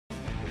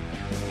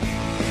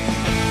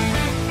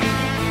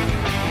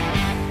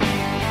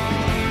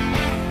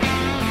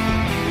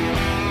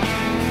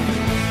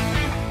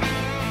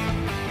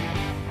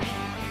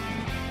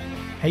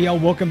Hey, y'all,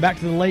 welcome back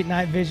to the Late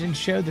Night Vision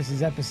Show. This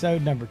is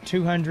episode number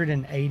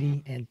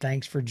 280, and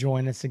thanks for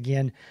joining us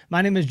again.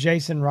 My name is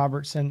Jason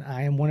Robertson.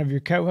 I am one of your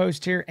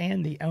co-hosts here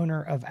and the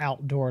owner of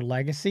Outdoor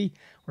Legacy,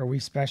 where we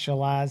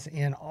specialize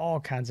in all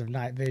kinds of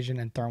night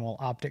vision and thermal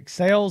optics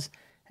sales.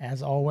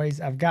 As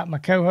always, I've got my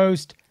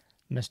co-host,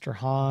 Mr.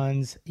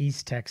 Hans,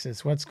 East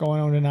Texas. What's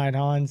going on tonight,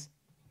 Hans?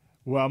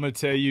 Well, I'm going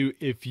to tell you,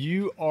 if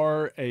you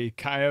are a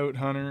coyote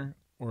hunter,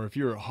 or if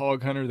you're a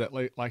hog hunter that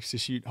likes to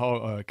shoot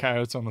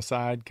coyotes on the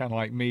side, kind of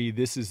like me,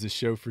 this is the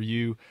show for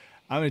you.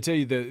 I'm going to tell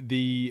you that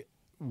the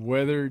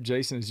weather,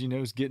 Jason, as you know,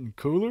 is getting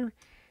cooler.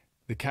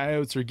 The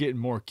coyotes are getting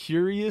more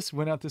curious.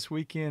 Went out this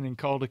weekend and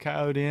called a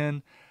coyote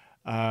in.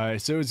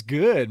 So it's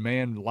good,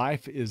 man.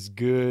 Life is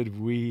good.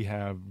 We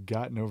have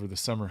gotten over the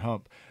summer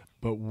hump.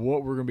 But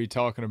what we're going to be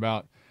talking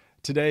about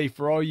today,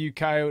 for all you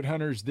coyote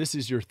hunters, this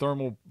is your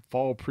thermal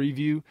fall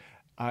preview.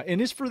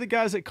 And it's for the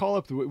guys that call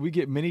up. We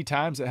get many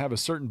times that have a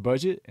certain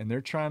budget, and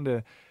they're trying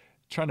to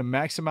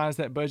maximize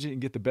that budget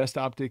and get the best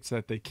optics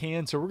that they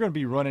can. So we're going to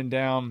be running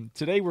down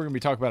today. We're going to be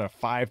talking about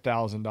a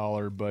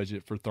 $5,000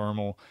 budget for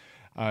thermal.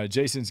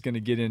 Jason's going to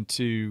get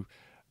into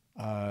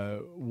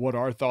what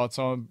our thoughts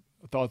are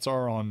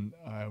on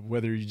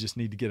whether you just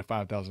need to get a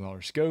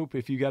 $5,000 scope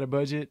if you got a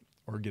budget,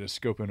 or get a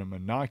scope and a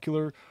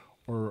monocular,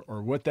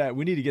 or what that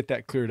we need to get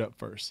that cleared up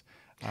first,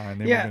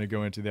 and then we're going to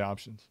go into the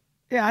options.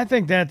 Yeah, I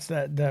think that's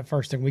the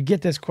first thing. We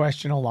get this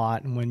question a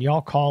lot, and when y'all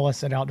call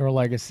us at Outdoor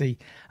Legacy,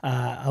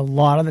 a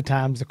lot of the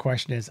times the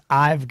question is,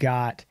 I've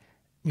got,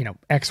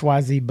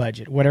 XYZ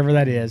budget, whatever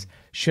that is.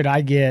 Should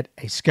I get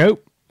a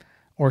scope,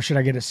 or should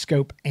I get a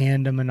scope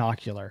and a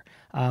monocular?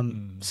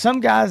 Some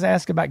guys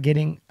ask about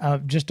getting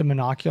just a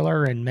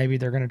monocular, and maybe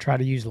they're going to try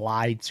to use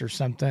lights or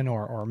something,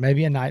 or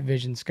maybe a night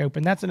vision scope,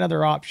 and that's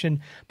another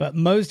option. But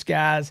most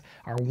guys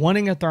are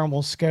wanting a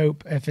thermal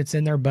scope if it's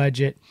in their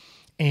budget,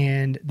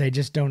 and they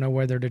just don't know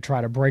whether to try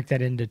to break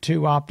that into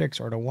two optics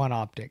or to one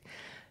optic.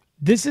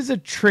 This is a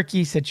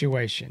tricky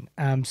situation.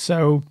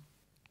 So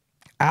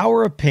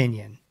our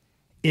opinion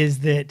is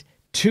that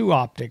two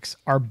optics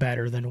are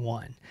better than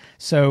one.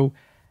 So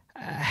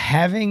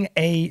having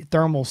a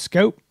thermal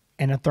scope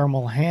and a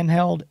thermal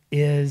handheld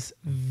is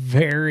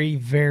very,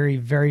 very,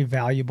 very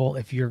valuable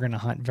if you're going to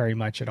hunt very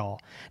much at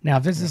all. Now,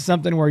 if this is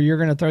something where you're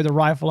going to throw the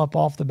rifle up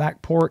off the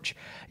back porch,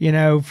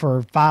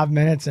 for 5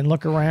 minutes and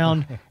look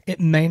around, it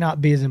may not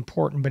be as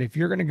important. But if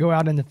you're going to go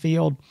out in the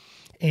field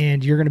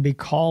and you're going to be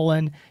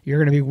calling, you're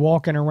going to be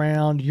walking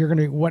around, you're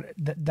going to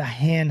the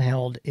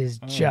handheld is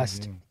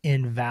just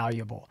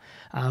invaluable.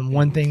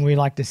 One thing we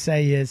like to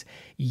say is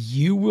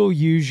you will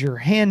use your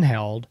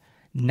handheld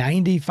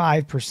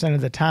 95%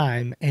 of the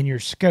time and your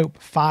scope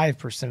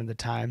 5% of the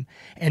time.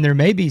 And there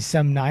may be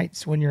some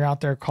nights when you're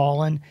out there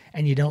calling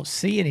and you don't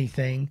see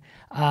anything.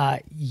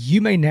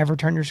 You may never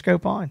turn your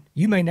scope on.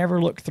 You may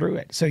never look through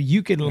it. So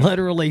you could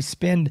literally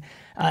spend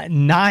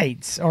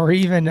nights, or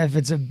even if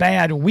it's a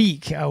bad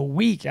week, a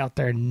week out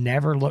there,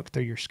 never look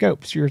through your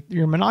scopes. Your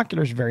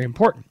monocular is very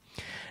important.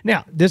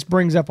 Now, this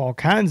brings up all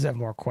kinds of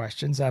more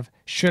questions of,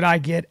 should I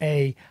get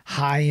a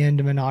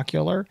high-end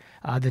monocular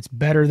that's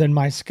better than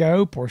my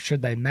scope, or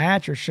should they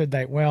match, or should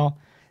they? Well,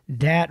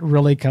 that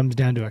really comes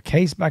down to a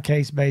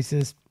case-by-case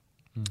basis.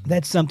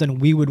 That's something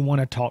we would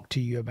want to talk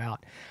to you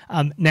about.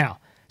 Now,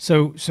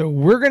 so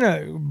we're going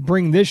to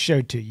bring this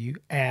show to you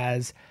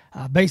as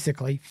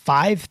basically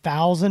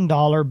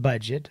 $5,000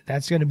 budget.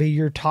 That's going to be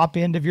your top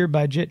end of your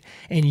budget,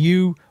 and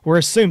we're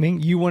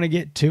assuming you want to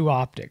get two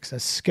optics, a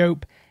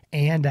scope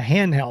and a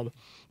handheld.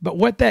 But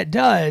what that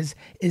does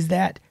is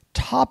that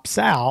tops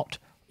out,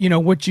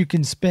 what you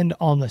can spend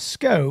on the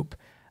scope,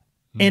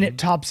 and it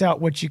tops out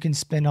what you can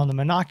spend on the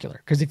monocular.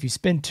 Because if you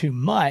spend too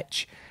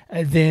much,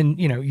 then,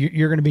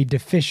 you're going to be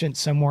deficient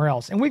somewhere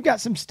else. And we've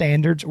got some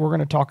standards we're going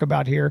to talk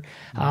about here.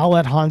 I'll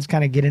let Hans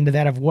kind of get into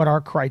that of what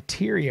our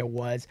criteria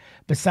was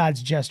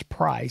besides just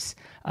price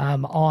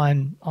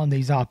on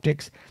these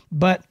optics.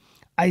 But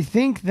I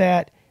think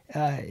that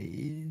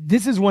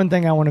this is one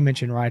thing I want to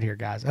mention right here,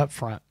 guys, up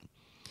front.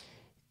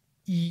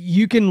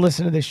 You can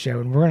listen to this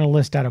show, and we're going to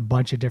list out a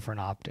bunch of different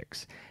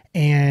optics.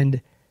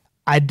 And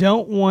I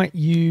don't want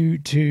you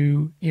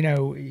to,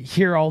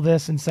 hear all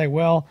this and say,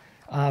 well,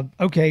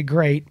 okay,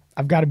 great.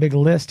 I've got a big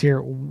list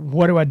here.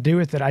 What do I do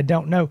with it? I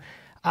don't know.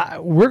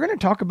 We're going to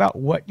talk about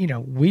what,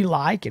 we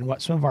like and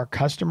what some of our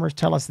customers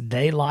tell us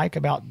they like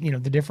about,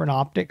 the different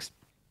optics.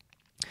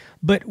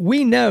 But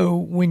we know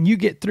when you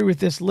get through with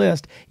this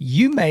list,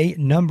 you may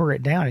number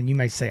it down and you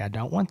may say, I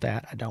don't want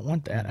that. I don't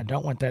want that. I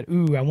don't want that.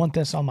 Ooh, I want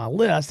this on my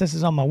list. This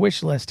is on my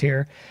wish list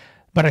here,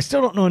 but I still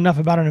don't know enough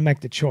about it to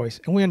make the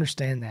choice. And we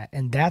understand that.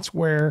 And that's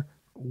where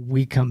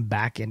we come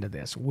back into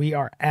this. We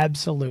are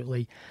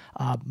absolutely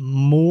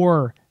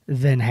more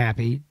than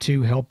happy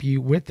to help you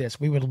with this.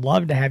 We would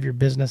love to have your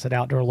business at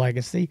Outdoor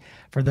Legacy.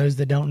 For those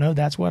that don't know,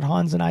 that's what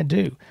Hans and I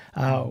do.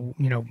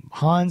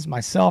 Hans,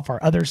 myself, our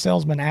other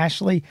salesman,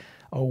 Ashley,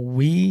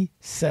 we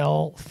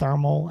sell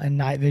thermal and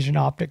night vision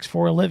optics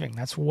for a living.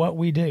 That's what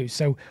we do.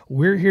 So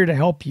we're here to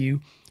help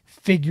you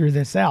figure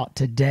this out.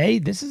 Today,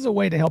 this is a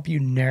way to help you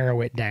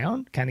narrow it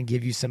down, kind of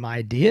give you some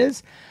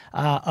ideas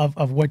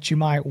of what you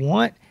might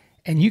want.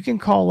 And you can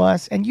call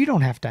us, and you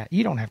don't have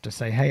to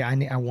say, hey,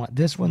 I want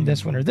this one,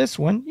 or this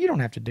one. You don't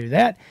have to do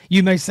that.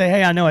 You may say,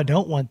 hey, I know I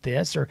don't want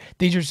this, or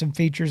these are some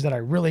features that I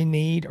really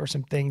need, or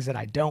some things that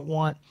I don't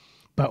want.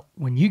 But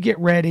when you get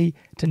ready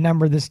to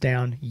number this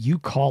down, you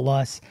call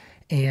us,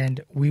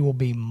 and we will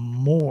be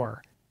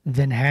more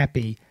than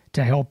happy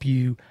to help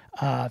you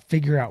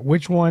figure out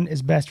which one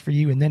is best for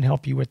you, and then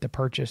help you with the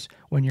purchase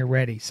when you're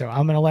ready. So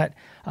I'm going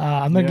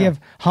to give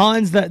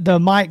Hans the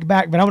mic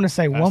back, but I want to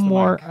say one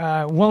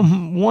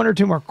or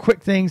two more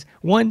quick things.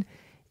 One,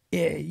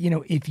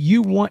 if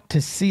you want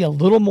to see a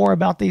little more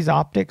about these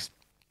optics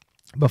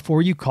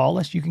before you call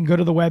us, you can go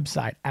to the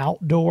website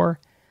Outdoor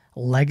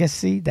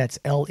Legacy. That's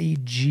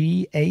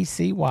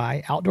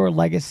LEGACY, Outdoor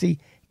Legacy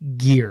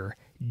Gear.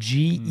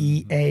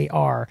 GEAR.com,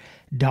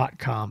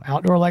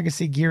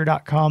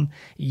 outdoorlegacygear.com.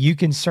 You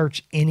can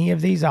search any of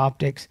these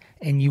optics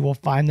and you will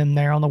find them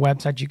there on the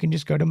website. You can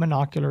just go to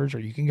binoculars, or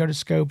you can go to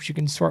scopes. You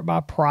can sort by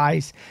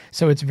price.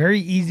 So it's very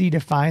easy to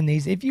find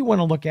these if you want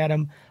to look at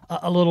them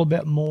a little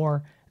bit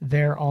more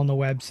there on the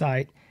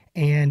website.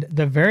 And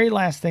the very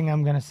last thing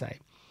I'm going to say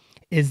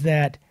is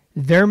that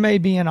there may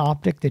be an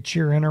optic that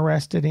you're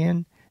interested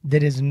in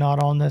that is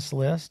not on this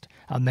list.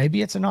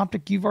 Maybe it's an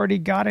optic you've already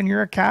got and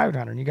you're a coyote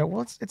hunter and you go,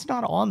 well, it's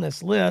not on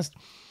this list.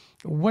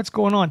 What's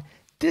going on?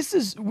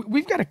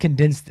 We've got to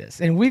condense this,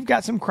 and we've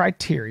got some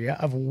criteria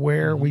of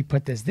where we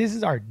put this. This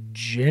is our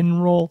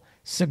general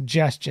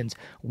suggestions.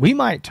 We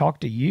might talk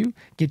to you,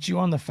 get you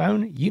on the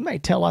phone. You may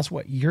tell us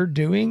what you're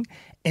doing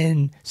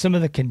and some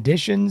of the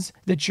conditions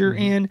that you're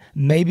in,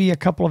 maybe a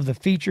couple of the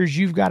features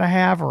you've got to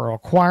have, or a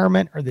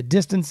requirement, or the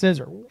distances,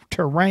 or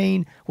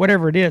terrain,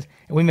 whatever it is.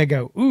 And we may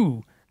go,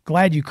 ooh,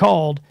 glad you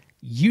called.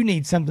 You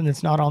need something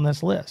that's not on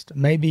this list.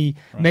 Maybe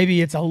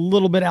it's a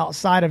little bit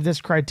outside of this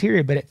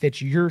criteria, but it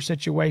fits your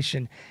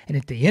situation. And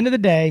at the end of the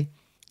day,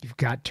 you've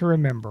got to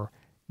remember,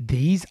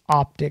 these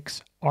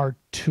optics are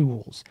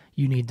tools.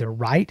 You need the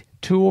right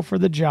tool for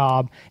the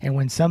job. And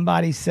when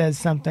somebody says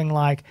something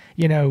like,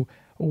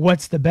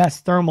 what's the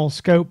best thermal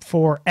scope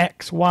for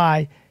X,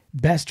 Y,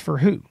 best for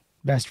who?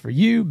 Best for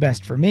you,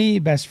 best for me,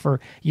 best for,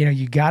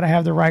 you got to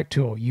have the right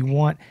tool. You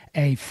want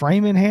a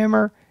framing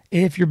hammer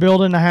if you're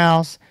building a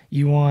house.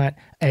 You want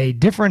a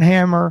different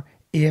hammer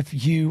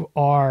if you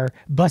are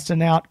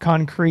busting out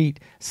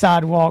concrete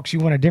sidewalks. You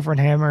want a different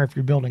hammer if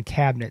you're building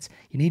cabinets.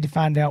 You need to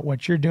find out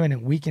what you're doing,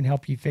 and we can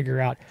help you figure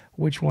out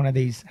which one of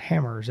these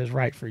hammers is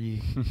right for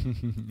you.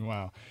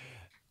 Wow.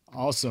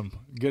 Awesome.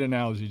 Good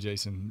analogy,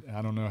 Jason.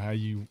 I don't know how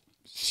you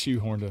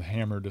shoehorned a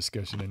hammer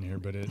discussion in here,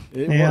 but it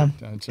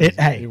worked.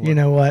 Hey, you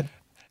know what?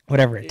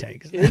 Whatever it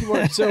takes. It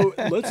worked. So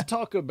let's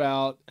talk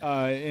about,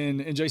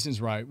 and Jason's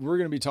right, we're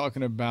going to be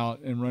talking about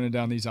and running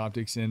down these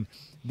optics, and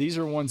these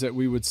are ones that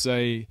we would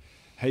say,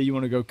 hey, you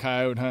want to go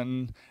coyote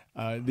hunting?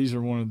 These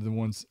are one of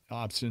the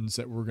options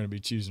that we're going to be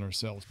choosing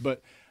ourselves.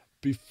 But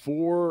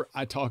before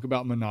I talk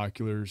about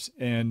binoculars,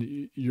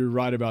 and you're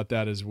right about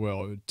that as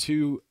well,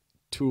 two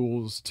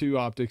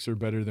optics are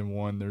better than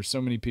one. There's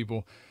so many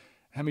people.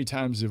 How many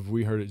times have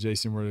we heard it,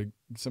 Jason, where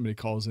somebody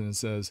calls in and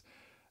says,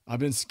 I've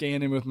been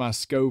scanning with my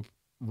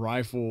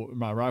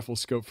rifle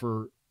scope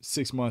for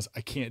 6 months.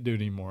 I can't do it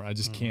anymore. I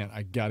just can't.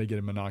 I got to get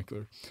a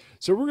binocular.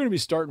 So we're going to be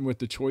starting with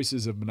the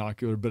choices of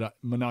binoculars, but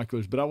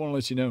I want to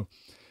let you know,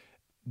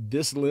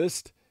 this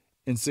list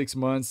in 6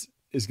 months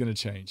is going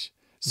to change.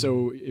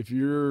 So if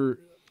you're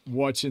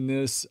watching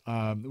this,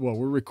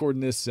 we're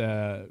recording this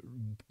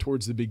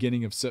towards the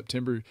beginning of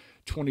September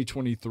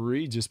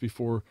 2023, just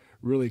before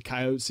really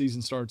coyote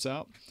season starts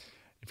out.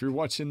 If you're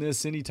watching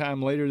this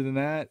anytime later than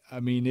that,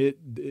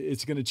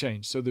 it's going to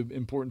change. So the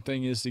important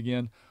thing is,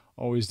 again,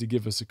 always to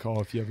give us a call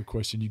if you have a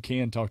question. You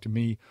can talk to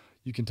me.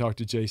 You can talk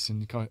to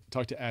Jason,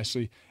 talk to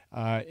Ashley,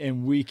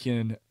 and we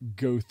can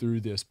go through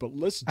this. But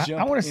let's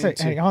jump. I want to say,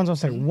 hey, Hans, I'll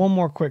say one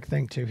more quick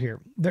thing too here.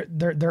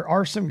 There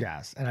are some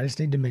guys, and I just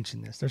need to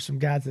mention this. There's some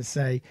guys that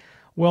say,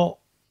 well,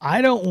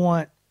 I don't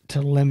want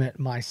to limit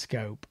my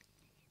scope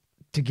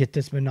to get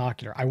this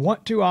binocular. I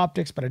want 2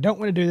 optics, but I don't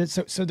want to do this.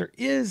 So there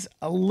is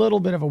a little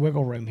bit of a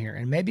wiggle room here.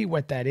 And maybe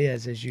what that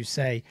is you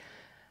say,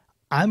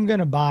 I'm going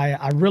to buy,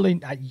 I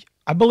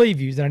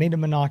believe you that I need a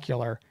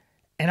binocular,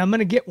 and I'm going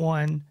to get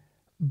one,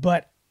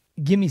 but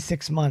give me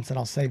 6 months and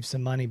I'll save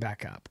some money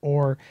back up.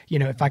 Or,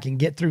 if I can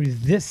get through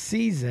this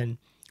season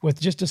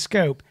with just a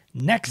scope,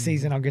 next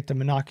season I'll get the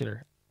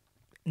binocular.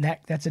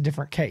 That's a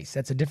different case.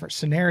 That's a different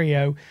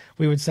scenario.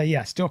 We would say,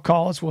 yeah, still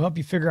call us. We'll help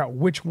you figure out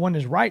which one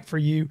is right for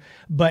you.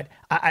 But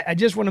I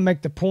just want to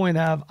make the point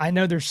of, I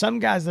know there's some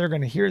guys that are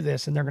going to hear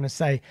this and they're going to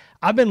say,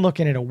 I've been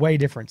looking at a way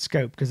different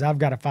scope because I've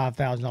got a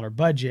 $5,000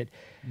 budget.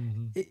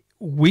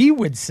 We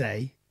would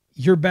say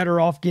you're better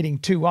off getting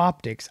 2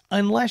 optics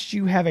unless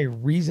you have a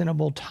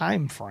reasonable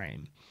time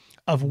frame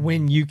of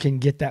when you can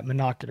get that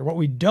binocular. What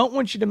we don't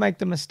want you to make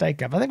the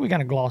mistake of, I think we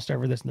kind of glossed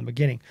over this in the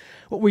beginning.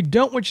 What we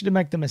don't want you to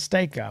make the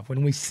mistake of,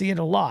 when we see it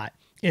a lot,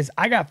 is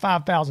I got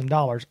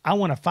 $5,000. I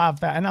want a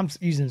 5,000, and I'm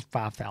using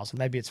 5,000.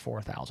 Maybe it's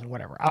 4,000,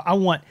 whatever. I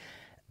want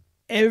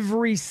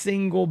every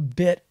single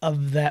bit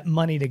of that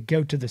money to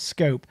go to the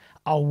scope.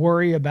 I'll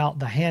worry about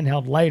the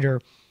handheld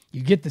later.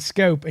 You get the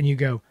scope and you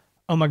go,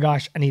 oh my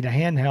gosh, I need a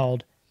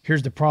handheld.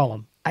 Here's the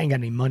problem. I ain't got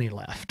any money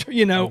left,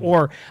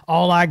 or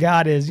all I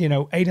got is,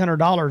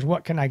 $800.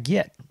 What can I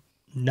get?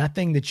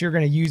 Nothing that you're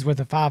going to use with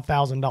a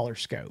 $5,000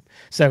 scope.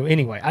 So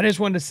anyway, I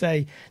just wanted to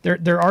say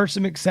there are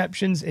some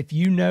exceptions. If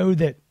you know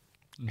that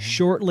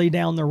shortly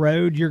down the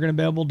road you're going to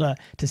be able to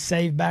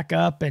save back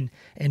up and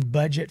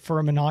budget for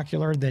a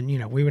monocular, then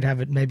we would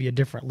have maybe a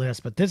different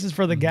list. But this is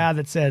for the guy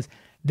that says,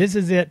 this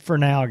is it for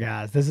now,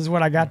 guys. This is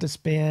what I got to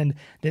spend.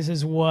 This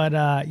is what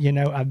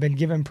I've been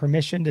given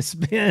permission to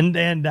spend,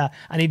 and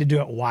I need to do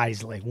it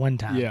wisely one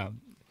time. Yeah.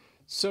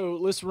 So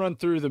let's run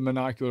through the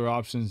monocular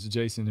options,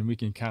 Jason, and we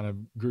can kind of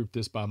group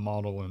this by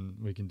model, and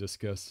we can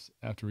discuss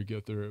after we go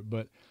through it.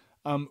 But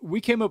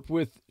we came up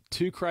with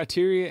 2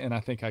 criteria, and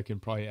I think I can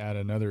probably add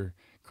another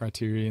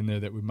criteria in there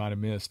that we might have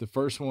missed. The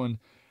first one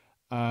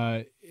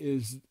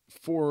is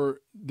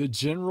for the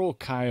general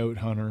coyote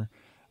hunter,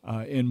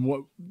 and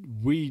what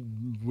we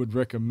would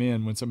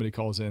recommend when somebody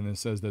calls in and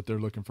says that they're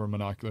looking for a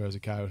monocular as a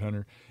coyote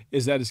hunter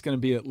is that it's going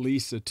to be at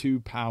least a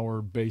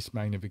 2-power base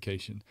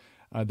magnification.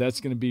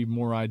 That's going to be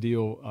more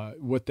ideal.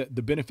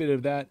 The benefit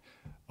of that,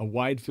 a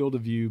wide field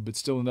of view, but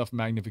still enough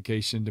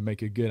magnification to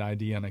make a good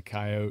ID on a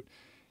coyote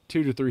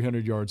 200 to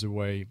 300 yards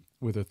away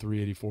with a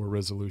 384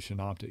 resolution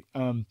optic.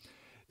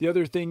 The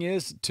other thing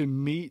is to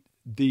meet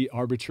the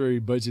arbitrary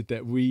budget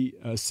that we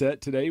set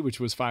today, which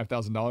was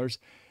 $5,000.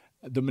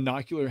 The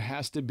monocular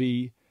has to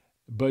be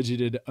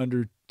budgeted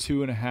under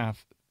 $2,500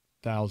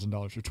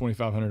 or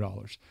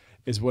 $2,500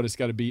 is what it's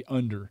got to be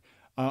under.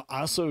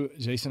 Also,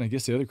 Jason, I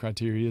guess the other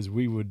criteria is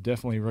we would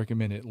definitely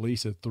recommend at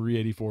least a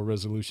 384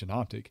 resolution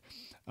optic.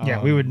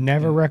 Yeah, we would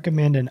never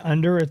recommend an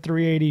under a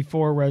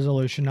 384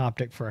 resolution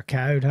optic for a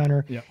coyote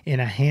hunter in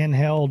a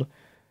handheld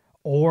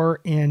or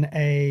in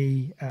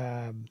a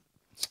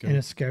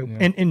scope.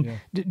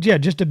 Yeah.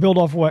 Just to build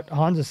off what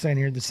Hans is saying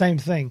here, the same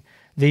thing.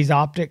 These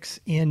optics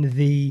in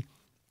the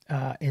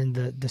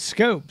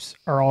scopes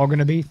are all going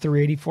to be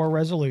 384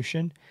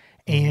 resolution,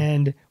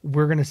 and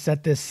we're going to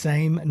set this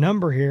same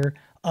number here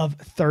of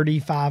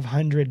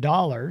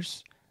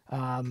 $3,500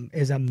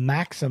 is a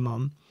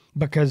maximum,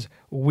 because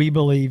we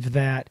believe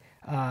that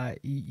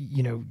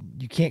you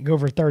can't go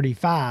over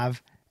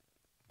 35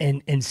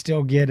 and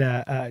still get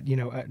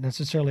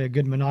necessarily a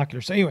good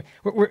monocular. So anyway,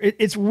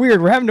 it's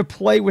weird. We're having to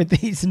play with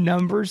these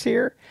numbers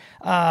here,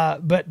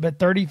 but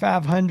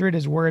 3,500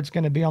 is where it's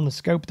going to be on the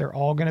scope. They're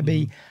all going to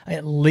be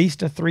at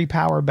least a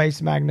 3-power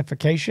base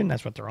magnification.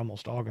 That's what they're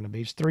almost all going to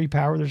be. It's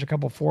 3-power. There's a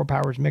couple 4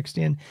 powers mixed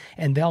in,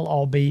 and they'll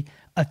all be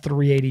a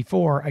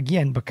 384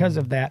 again because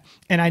of that.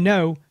 And I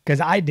know, because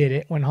I did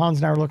it when Hans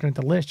and I were looking at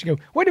the list. You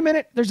go, wait a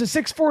minute, there's a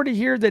 640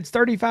 here that's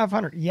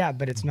 3,500. Yeah,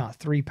 but it's not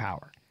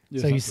 3-power.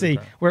 So you see,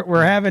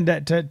 we're having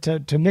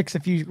to mix a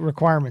few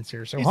requirements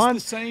here. So it's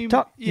Hans, the same.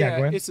 go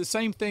ahead. It's the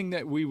same thing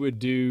that we would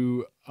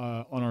do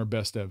on our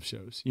best of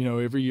shows.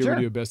 Every year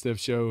we do a best of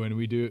show, and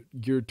we do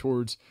it geared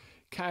towards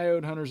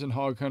coyote hunters and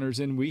hog hunters,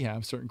 and we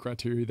have certain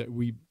criteria that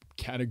we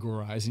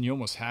categorize, and you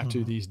almost have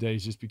to these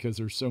days, just because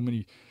there's so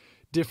many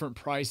different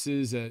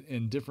prices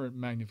and different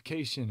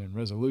magnification and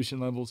resolution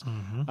levels.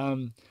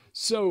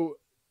 So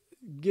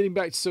getting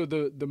back, so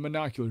the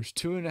monoculars,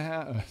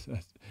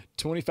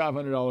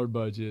 $2,500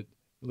 budget,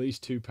 at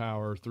least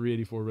 2-power,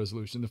 384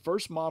 resolution. The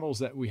first models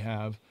that we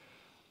have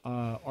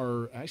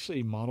are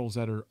actually models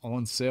that are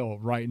on sale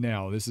right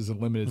now. This is a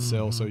limited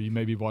sale, so you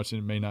may be watching,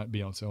 it may not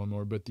be on sale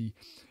anymore. But the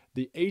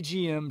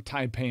AGM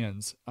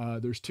Taipans,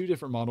 there's 2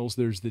 different models.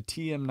 There's the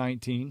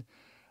TM19,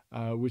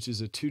 which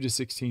is a 2 to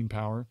 16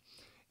 power.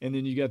 And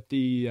then you got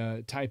the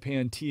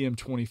Taipan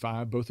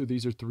TM25. Both of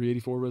these are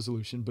 384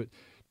 resolution, but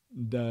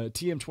the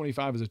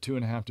TM25 is a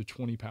 2.5 to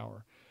 20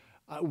 power.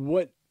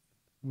 What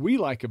we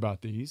like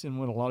about these, and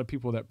what a lot of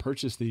people that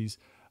purchase these,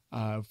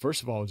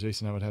 first of all,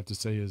 Jason, I would have to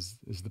say is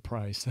the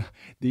price.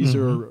 These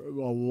are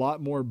a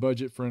lot more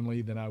budget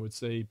friendly than I would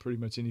say pretty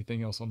much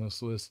anything else on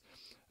this list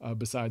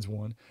besides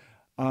one.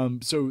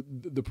 So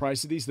the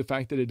price of these, the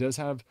fact that it does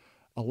have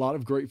a lot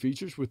of great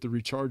features with the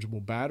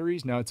rechargeable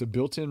batteries. Now it's a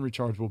built-in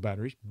rechargeable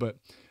battery, but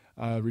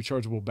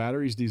rechargeable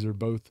batteries, these are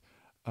both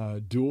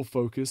dual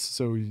focus,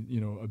 so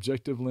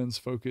objective lens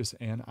focus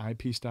and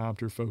eyepiece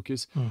diopter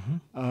focus.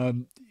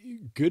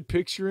 Good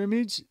picture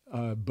image,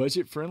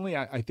 budget friendly.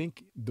 I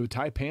think the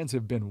Taipans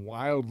have been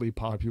wildly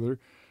popular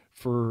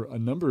for a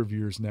number of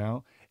years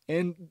now,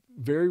 and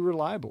very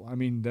reliable. I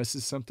mean, this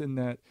is something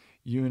that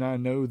you and I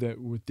know that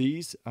with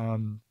these,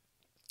 and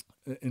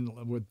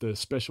with the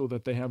special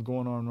that they have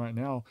going on right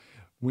now,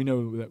 we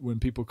know that when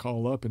people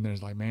call up and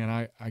there's like,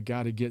 man, I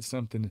got to get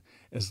something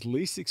as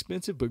least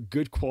expensive but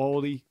good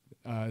quality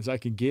as I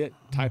can get,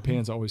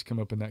 Taipans always come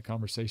up in that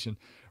conversation.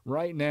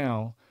 Right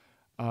now,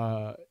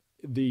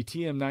 the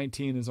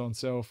TM19 is on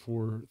sale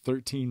for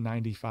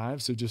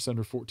 $1,395, so just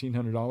under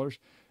 $1,400.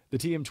 The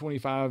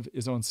TM25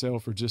 is on sale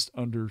for just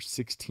under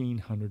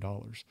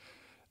 $1,600.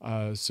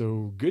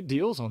 So good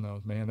deals on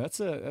those, man. That's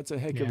a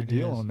heck Yeah, of a it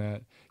deal is. on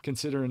that,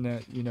 considering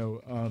that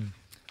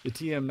the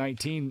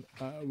TM19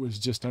 was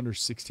just under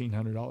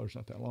 $1,600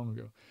 not that long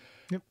ago.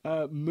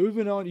 Yep.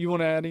 Moving on, you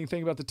want to add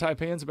anything about the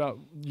Taipans, about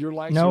your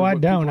likes No, or I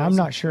what don't. people I'm else?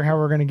 not sure how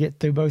we're going to get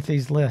through both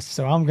these lists,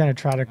 so I'm going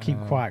to try to keep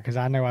Uh, quiet because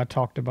I know I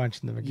talked a bunch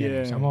in the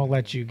beginning. So I'm yeah. going to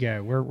let you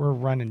go. We're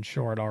running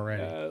short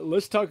already.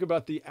 Let's talk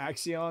about the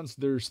Axions.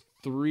 There's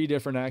three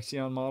different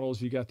Axion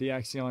models. You got the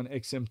Axion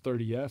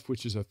XM30F,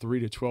 which is a 3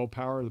 to 12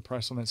 power. The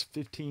price on that's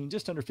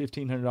just under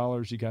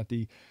 $1,500. You got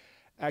the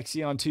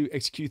Axion 2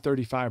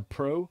 XQ35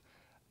 Pro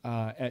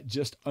at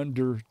just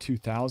under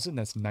 2,000.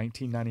 That's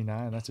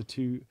 $19.99. That's a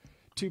two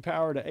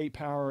power to 8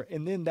 power,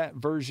 and then that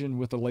version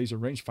with a laser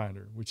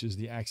rangefinder, which is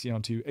the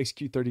Axion 2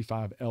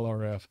 XQ35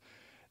 LRF.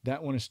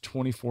 That one is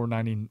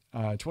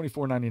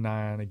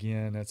 $24.99.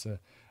 Again, that's a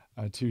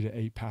 2 to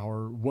 8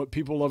 power. What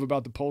people love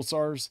about the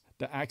Pulsars,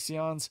 the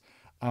Axions,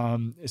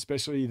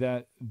 especially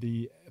that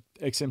the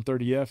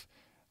XM30F,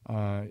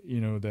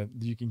 that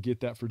you can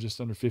get that for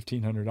just under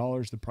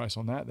 $1,500. The price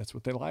on that's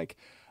what they like.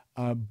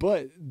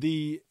 But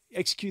the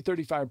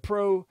XQ35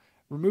 Pro,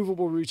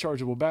 removable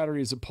rechargeable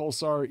battery, is a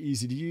Pulsar,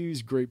 easy to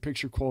use, great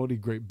picture quality,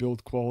 great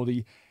build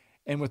quality.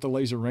 And with the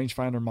laser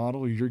rangefinder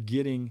model, you're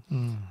getting,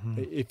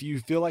 if you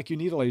feel like you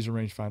need a laser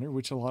rangefinder,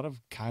 which a lot of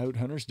coyote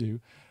hunters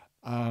do,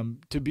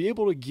 to be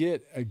able to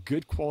get a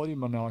good quality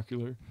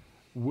monocular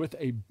with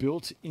a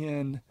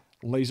built-in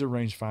laser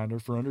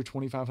rangefinder for under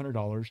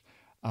 $2,500,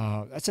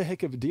 that's a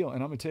heck of a deal.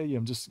 And I'm going to tell you,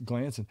 I'm just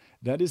glancing,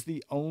 that is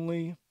the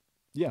only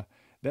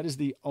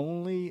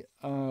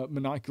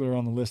monocular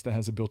on the list that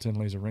has a built-in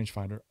laser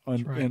rangefinder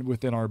and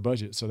within our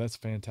budget. So that's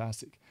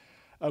fantastic.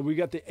 We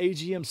got the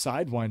AGM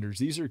Sidewinders.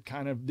 These are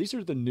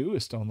the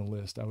newest on the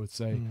list, I would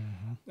say.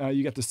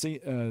 You got the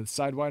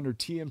Sidewinder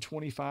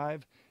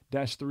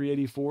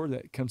TM25-384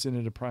 that comes in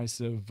at a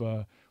price of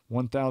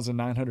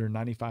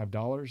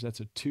 $1,995. That's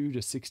a 2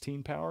 to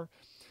 16 power.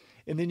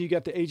 And then you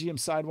got the AGM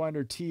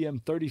Sidewinder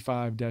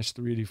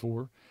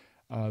TM35-384.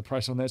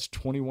 Price on that's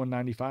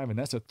 $21.95, and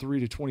that's a 3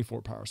 to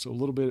 24 power. So a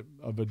little bit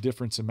of a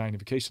difference in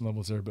magnification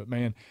levels there. But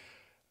man,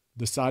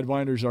 the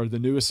Sidewinders are the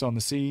newest on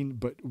the scene,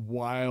 but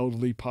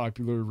wildly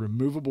popular.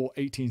 Removable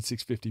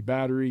 18650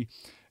 battery,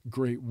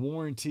 great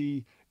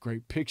warranty,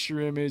 great picture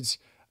image,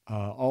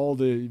 all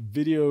the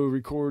video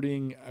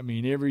recording. I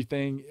mean,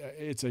 everything.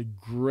 It's a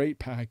great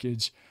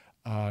package.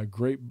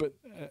 Great, but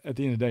at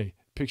the end of the day,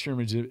 picture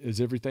image is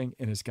everything,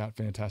 and it's got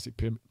fantastic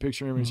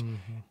picture image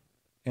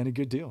and a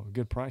good deal, a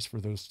good price for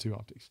those two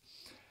optics.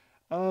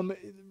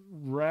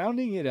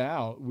 Rounding it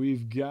out,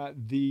 we've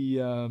got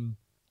the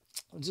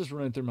I'll just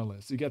run through my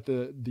list. You got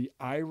the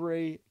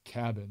iRay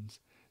cabins.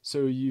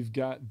 So you've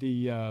got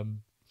the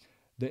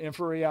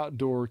infrared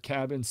outdoor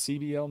cabin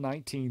CBL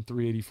 19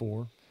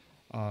 384.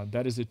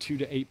 That is a 2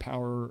 to 8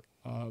 power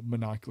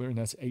monocular, and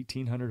that's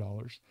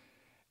 $1,800.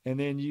 And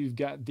then you've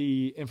got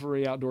the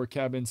infrared outdoor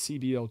cabin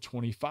CBL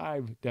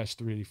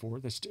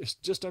 25-384. That's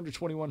just under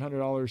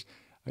 $2,100.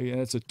 Again,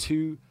 that's it's a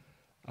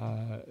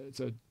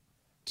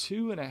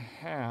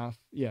 2.5.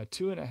 Yeah,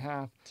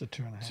 2.5. It's a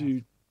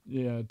 2.5.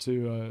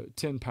 To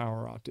 10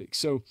 power optics.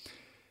 So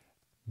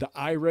the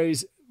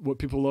iRays, what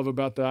people love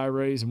about the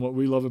iRays and what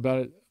we love about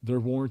it, their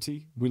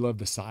warranty. We love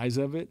the size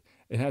of it.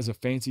 It has a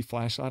fancy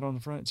flashlight on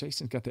the front.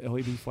 Jason's got the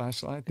LED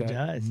flashlight that It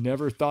does.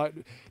 never thought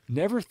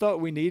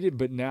we needed,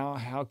 but now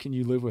how can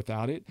you live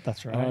without it?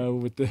 That's right.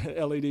 With the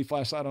LED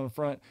flashlight on the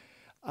front,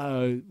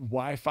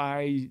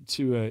 Wi-Fi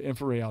to an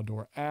infrared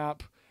outdoor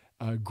app.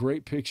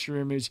 Great picture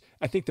image.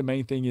 I think the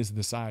main thing is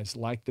the size.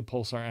 Like the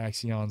Pulsar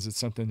Axions, it's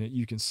something that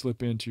you can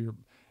slip into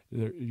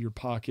your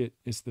pocket.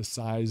 It's the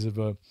size of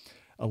a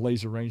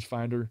laser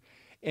rangefinder.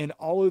 And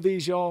all of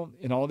these, y'all,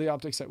 and all the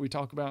optics that we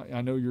talk about,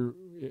 I know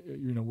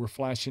we're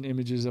flashing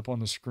images up on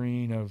the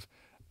screen of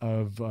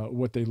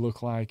what they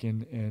look like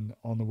and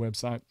on the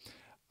website.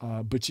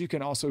 But you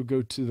can also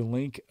go to the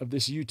link of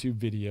this YouTube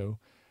video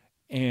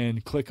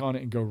and click on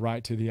it and go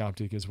right to the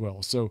optic as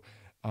well. So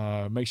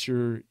make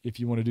sure if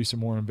you want to do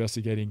some more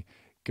investigating,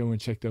 go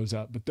and check those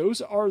out. But those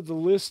are the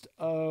list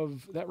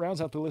that rounds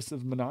out the list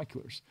of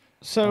monoculars.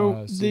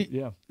 So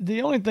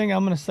the only thing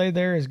I'm going to say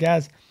there is,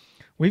 guys,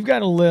 we've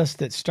got a list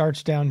that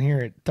starts down here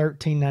at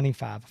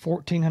 $1,395,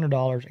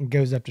 $1,400, and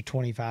goes up to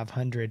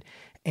 $2,500.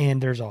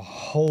 And there's a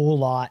whole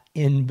lot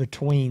in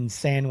between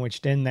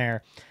sandwiched in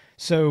there.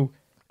 So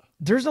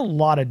there's a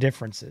lot of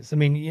differences. I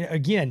mean,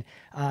 again,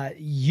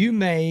 you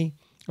may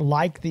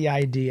like the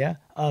idea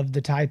of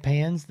the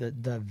Taipans,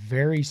 the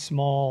very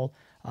small,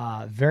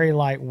 very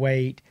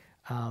lightweight,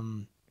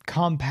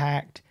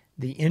 compact,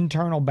 the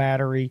internal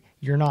battery.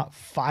 You're not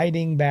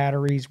fighting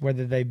batteries,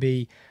 whether they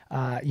be,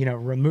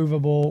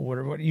 removable,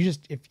 whatever. You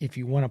just, if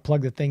you want to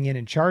plug the thing in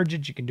and charge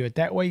it, you can do it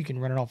that way. You can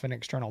run it off an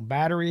external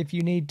battery if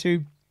you need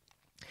to.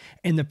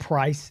 And the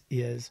price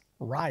is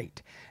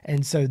right.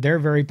 And so they're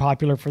very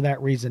popular for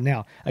that reason.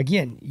 Now,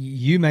 again,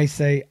 you may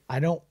say, I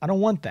don't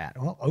want that.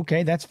 Well,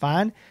 okay, that's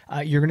fine.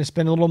 You're going to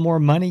spend a little more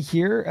money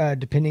here,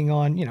 depending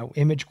on,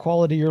 image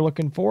quality you're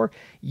looking for.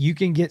 You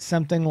can get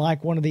something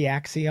like one of the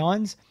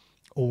Axions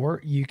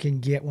or you can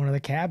get one of the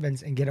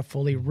cabins and get a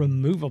fully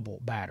removable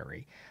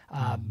battery.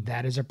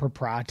 That is a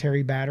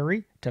proprietary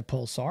battery to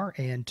Pulsar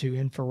and to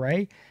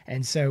Infrared,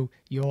 and so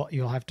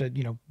you'll have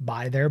to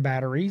buy their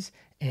batteries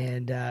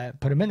and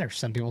put them in there.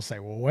 Some people say,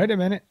 well, wait a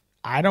minute,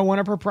 I don't want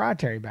a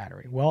proprietary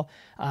battery. Well,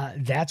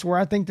 that's where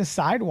I think the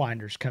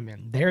Sidewinders come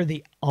in. They're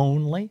the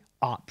only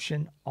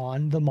option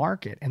on the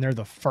market, and they're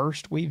the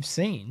first we've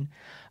seen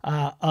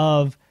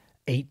of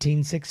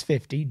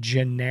 18650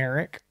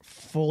 generic,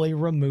 fully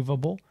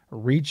removable,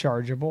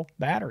 rechargeable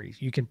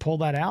batteries. You can pull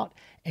that out,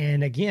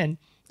 and again,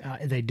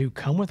 they do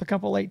come with a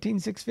couple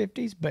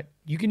 18650s, but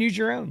you can use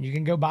your own. You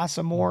can go buy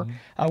some more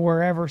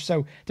wherever.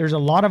 So there's a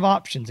lot of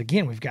options.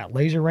 Again, we've got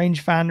laser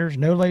rangefinders,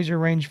 no laser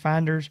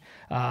rangefinders,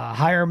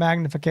 higher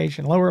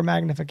magnification, lower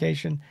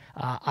magnification.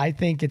 I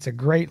think it's a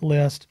great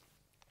list.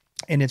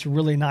 And it's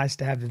really nice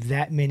to have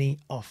that many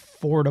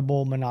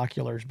affordable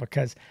monoculars,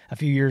 because a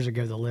few years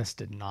ago, the list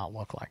did not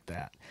look like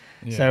that.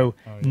 Yeah. So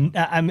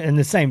I'm in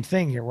the same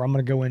thing here, where I'm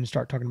going to go in and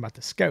start talking about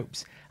the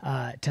scopes.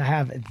 To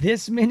have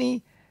this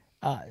many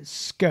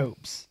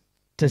scopes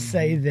to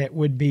say that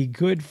would be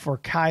good for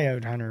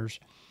coyote hunters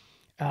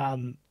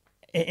and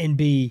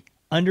be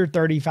under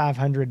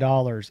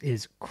 $3,500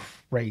 is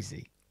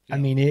crazy. Yeah. I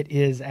mean, it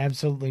is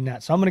absolutely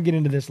nuts. So I'm going to get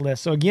into this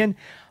list. So again,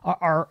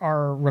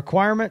 our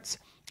requirements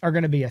are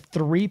going to be a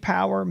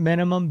 3-power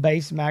minimum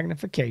base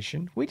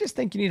magnification. We just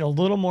think you need a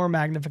little more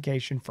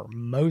magnification for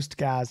most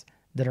guys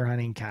that are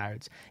hunting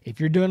coyotes. If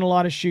you're doing a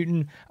lot of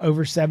shooting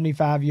over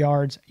 75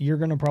 yards, you're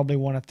going to probably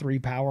want a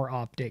 3-power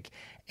optic.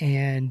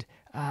 And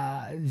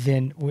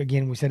then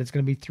again, we said it's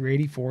going to be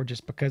 384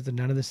 just because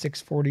none of the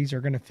 640s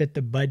are going to fit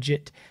the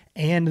budget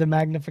and the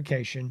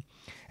magnification.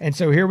 And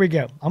so here we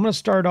go. I'm going to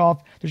start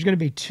off. There's going to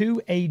be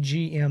 2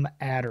 AGM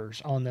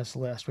adders on this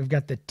list. We've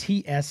got the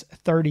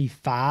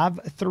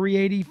TS35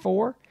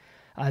 384.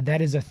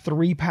 That is a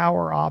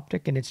 3-power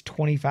optic, and it's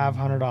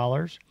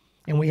 $2,500.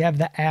 And we have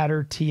the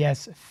adder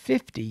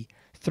TS50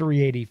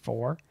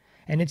 384,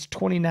 and it's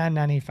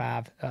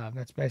 $2,995.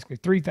 That's basically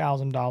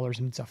 $3,000,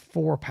 and it's a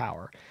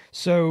 4-power.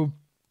 So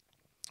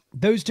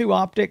those two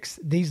optics,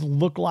 these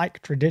look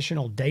like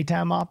traditional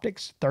daytime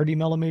optics, 30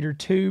 millimeter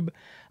tube.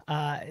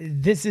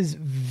 This is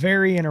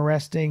very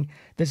interesting.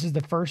 This is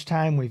the first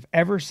time we've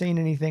ever seen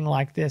anything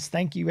like this.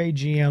 Thank you,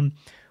 AGM.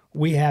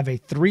 We have a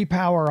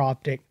 3-power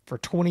optic for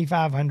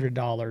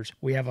 $2,500.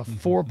 We have a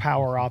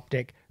 4-power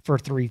optic for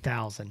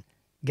 $3,000.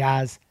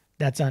 Guys,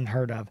 that's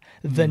unheard of.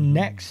 The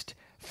next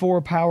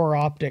 4-power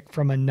optic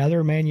from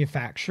another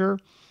manufacturer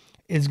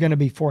is going to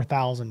be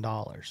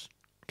 $4,000.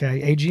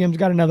 Okay, AGM's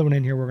got another one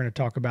in here we're going to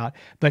talk about,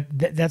 but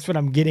that's what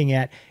I'm getting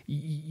at.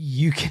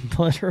 You can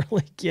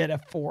literally get a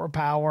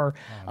 4-power,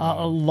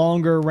 a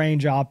longer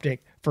range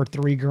optic for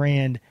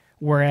 $3,000.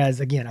 Whereas,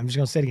 again, I'm just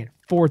going to say it again,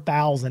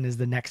 4,000 is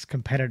the next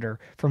competitor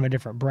from a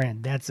different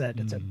brand. That's a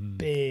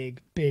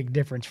big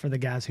difference for the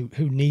guys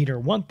who need or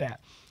want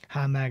that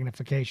high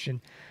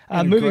magnification.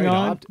 Moving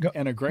on,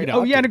 and a great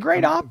optic. Oh yeah, and a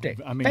great optic.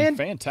 I mean,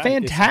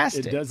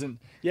 fantastic. It doesn't.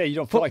 Yeah, you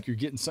don't feel like you're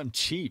getting something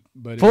cheap,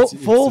 but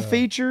full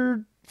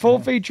featured.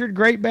 Featured,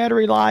 great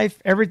battery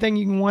life. Everything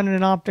you can want in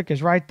an optic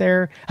is right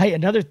there. Hey,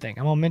 another thing,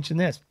 I'm going to mention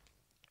this.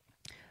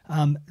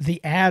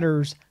 The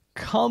adders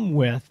come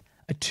with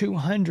a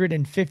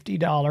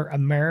 $250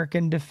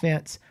 American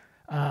Defense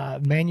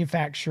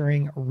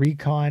manufacturing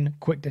Recon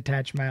quick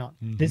detach mount.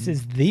 This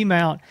is the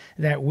mount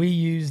that we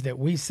use, that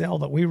we sell,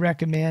 that we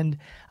recommend.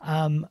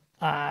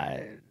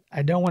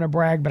 I don't want to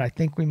brag, but I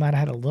think we might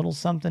have had a little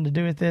something to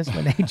do with this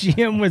when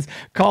AGM was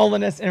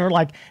calling us and we're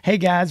like, hey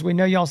guys, we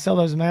know y'all sell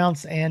those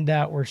mounts, and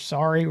we're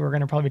sorry, we're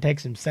going to probably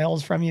take some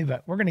sales from you,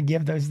 but we're going to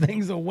give those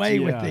things away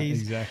with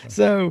these. Exactly.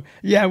 So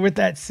yeah, with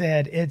that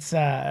said, it's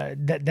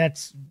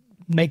that's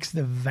makes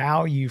the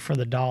value for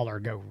the dollar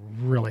go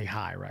really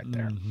high right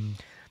there.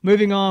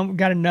 Moving on, we've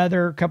got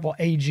another couple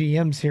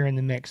AGMs here in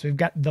the mix. We've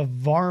got the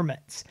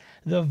varmints.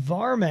 The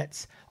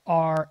varmints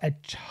are a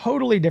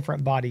totally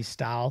different body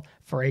style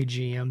for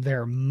AGM.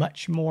 They're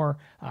much more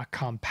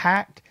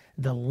compact.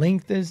 The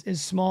length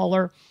is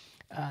smaller.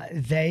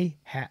 They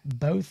have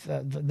both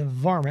the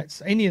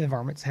varmints, any of the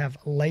varmints have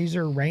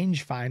laser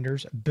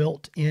rangefinders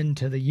built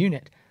into the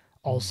unit.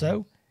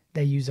 Also,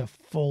 they use a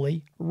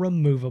fully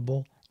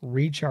removable,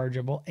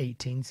 rechargeable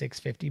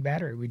 18650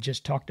 battery. We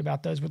just talked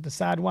about those with the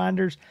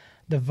Sidewinders.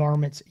 The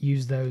varmints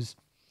use those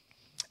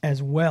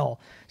as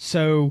well.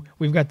 So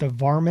we've got the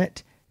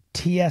varmint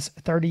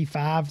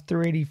TS35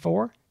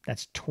 384.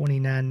 That's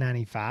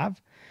 $2,995.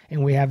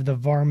 And we have the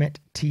varmint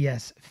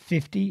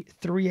TS50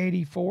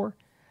 384.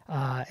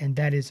 And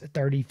that is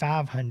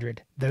 $3,500.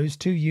 Those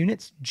two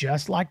units,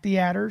 just like the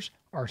adders,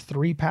 are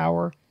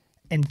 3-power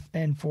and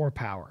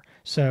 4-power.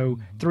 So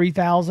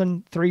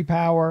 3,000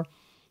 3-power,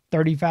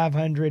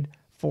 3,500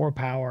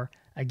 4-power.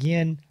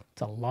 Again,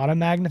 it's a lot of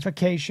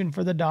magnification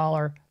for the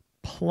dollar,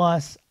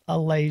 plus a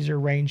laser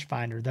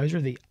rangefinder. Those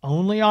are the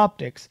only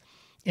optics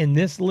in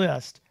this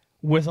list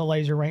with a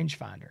laser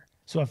rangefinder.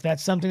 So if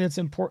that's something that's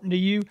important to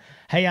you,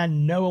 hey, I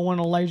know I want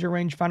a laser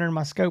rangefinder in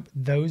my scope,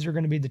 those are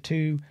going to be the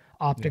two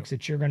optics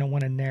that you're going to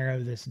want to narrow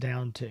this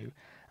down to.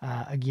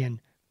 Again,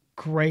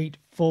 great,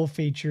 full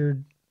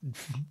featured,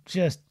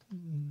 just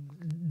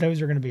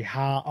those are going to be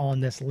high on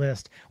this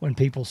list when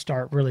people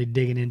start really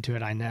digging into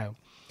it, I know.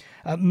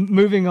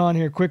 Moving on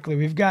here quickly,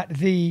 we've got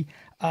the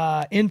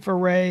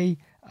Infrared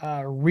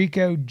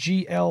Rico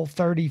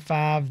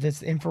GL35.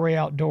 This Infrared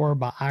Outdoor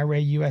by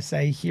iRay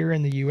USA here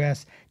in the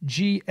US.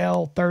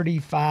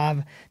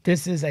 GL35.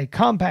 This is a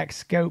compact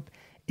scope.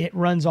 It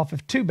runs off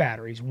of 2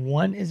 batteries.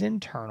 One is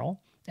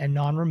internal and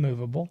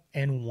non-removable,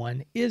 and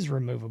one is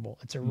removable.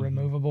 It's a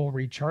removable,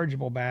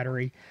 rechargeable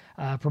battery,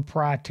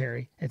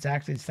 proprietary. It's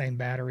actually the same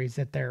batteries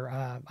that their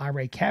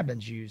iRay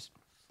cabins use.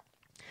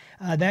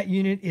 That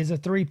unit is a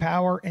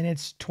 3-power, and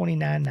it's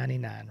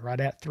 $29.99, right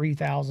at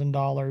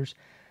 $3,000.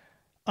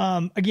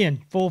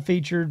 Again, full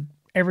featured,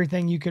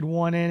 everything you could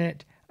want in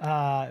it.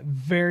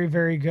 Very,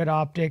 very good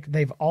optic.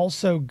 They've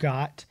also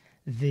got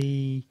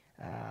the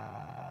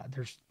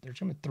there's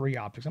going to be 3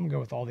 optics. I'm gonna go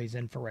with all these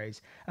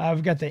infrareds.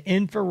 We've got the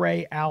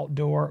Infrared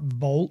Outdoor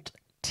Bolt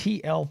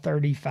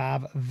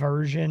TL35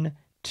 version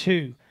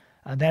 2.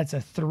 That's a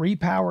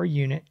 3-power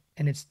unit,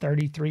 and it's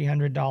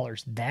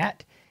 $3,300.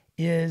 That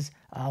is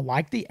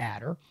like the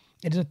Adder.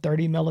 It is a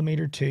 30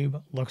 millimeter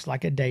tube, looks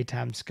like a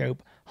daytime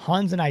scope.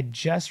 Hans and I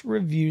just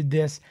reviewed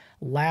this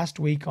last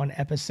week on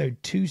episode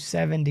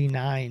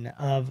 279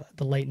 of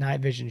the Late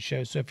Night Vision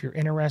Show. So if you're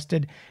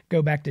interested,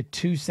 go back to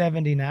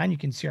 279. You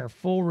can see our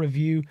full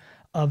review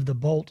of the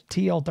Bolt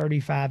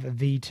TL35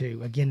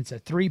 V2. Again, it's a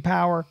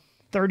 3-power,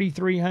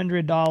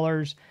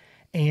 $3,300,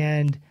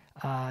 and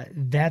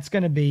that's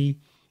going to be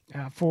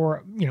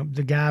for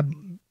the guy.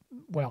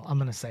 Well, I'm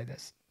going to say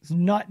this. It's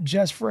not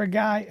just for a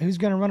guy who's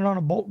going to run it on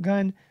a bolt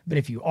gun, but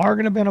if you are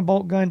going to be on a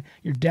bolt gun,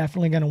 you're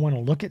definitely going to want to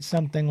look at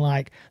something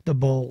like the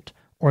Bolt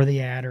or the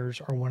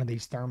Adders or one of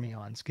these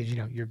Thermions, because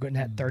you're getting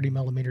that 30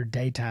 millimeter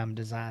daytime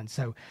design.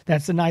 So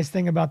that's the nice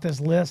thing about this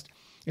list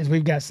is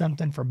we've got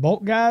something for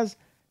bolt guys,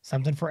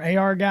 something for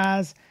AR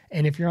guys,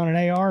 and if you're on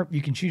an AR,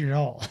 you can shoot it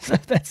all. So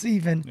that's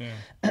even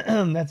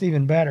that's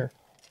even better.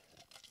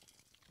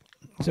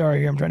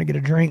 Sorry, I'm trying to get a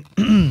drink.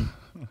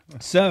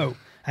 So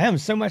I have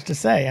so much to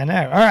say. I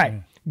know. All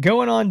right.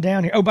 Going on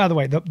down here. Oh, by the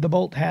way, the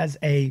Bolt has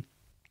a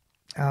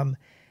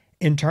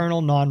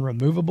internal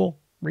non-removable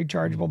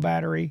rechargeable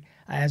battery,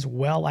 as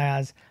well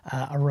as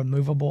a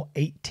removable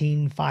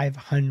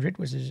 18500,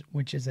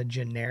 which is a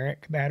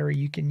generic battery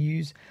you can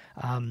use.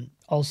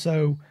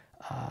 Also,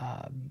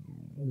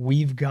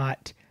 we've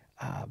got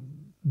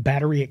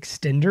battery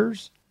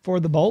extenders for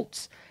the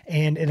Bolts,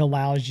 and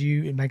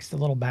it makes the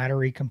little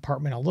battery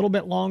compartment a little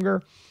bit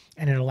longer,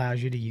 and it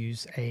allows you to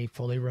use a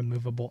fully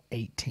removable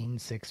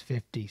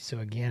 18650. So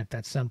again, if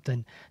that's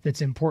something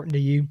that's important to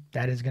you,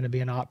 that is going to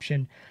be an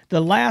option. The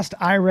last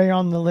iRay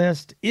on the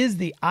list is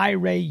the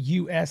iRay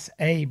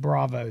USA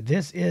Bravo.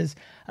 This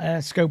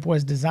scope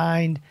was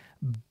designed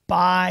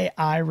by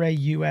iRay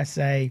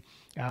USA,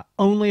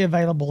 only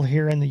available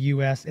here in the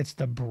US. It's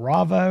the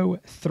Bravo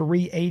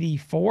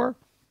 384.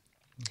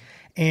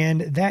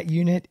 And that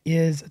unit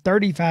is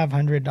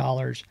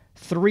 $3,500,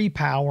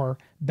 3-power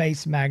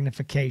base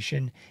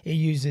magnification. It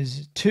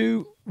uses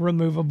 2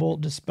 removable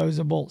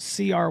disposable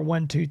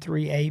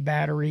CR123A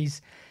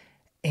batteries,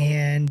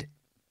 and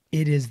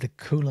it is the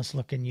coolest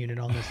looking unit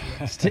on this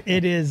list.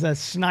 It is a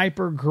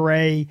sniper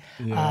gray.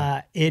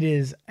 Yeah. It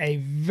is a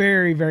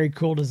very, very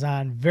cool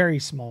design, very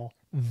small,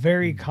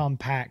 very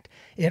compact.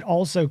 It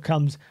also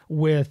comes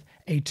with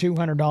a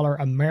 $200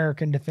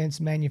 American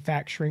Defense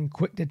Manufacturing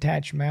quick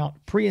detach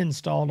mount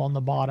pre-installed on the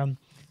bottom.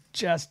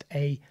 Just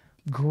a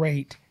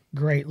great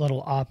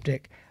little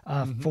optic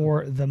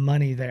for the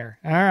money there.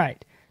 All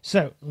right.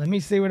 So let me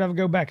see what I'll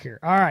go back here.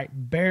 All right.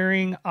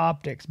 Bearing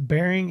Optics.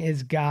 Bearing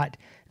has got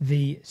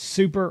the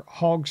Super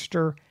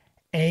Hogster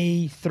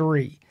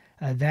A3.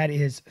 That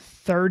is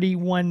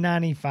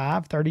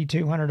 $3,195,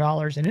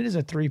 $3,200, and it is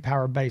a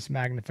 3-power base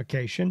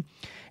magnification.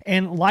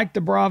 And like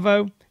the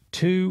Bravo,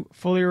 2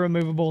 fully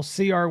removable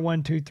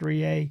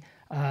CR123A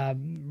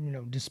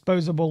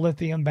disposable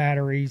lithium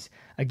batteries.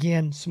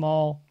 Again,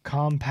 small,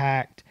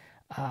 compact,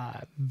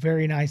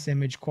 very nice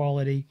image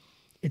quality.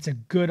 It's a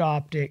good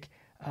optic.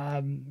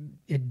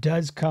 It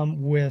does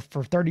come with,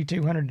 for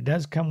 $3,200, it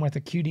does come with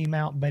a QD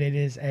mount, but it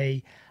is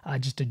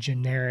just a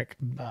generic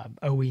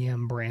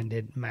OEM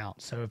branded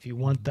mount. So if you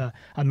want the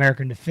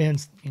American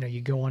Defense, you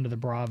go onto the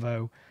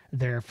Bravo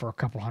there for a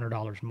couple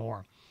 $100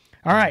 more.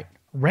 All right,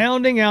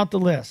 rounding out the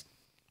list.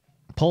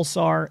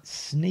 Pulsar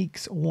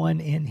sneaks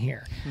one in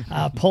here.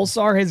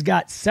 Pulsar has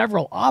got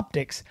several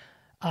optics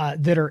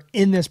that are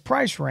in this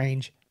price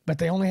range, but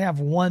they only have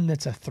one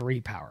that's a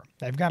 3-power.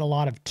 They've got a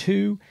lot of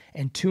 2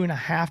 and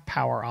 2.5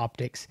 power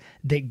optics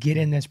that get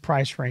in this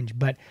price range.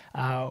 But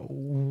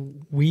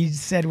we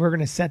said we're going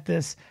to set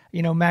this,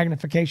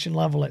 magnification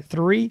level at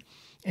 3.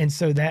 And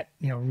so that,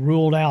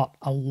 ruled out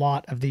a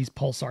lot of these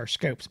Pulsar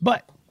scopes.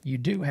 But you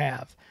do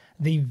have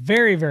the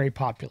very, very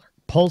popular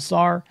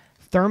Pulsar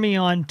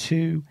Thermion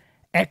 2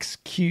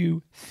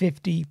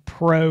 XQ50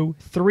 Pro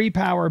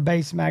 3-power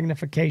base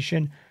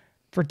magnification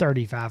for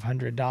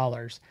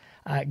 $3,500.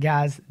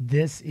 Guys,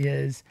 this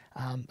is,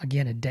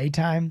 again, a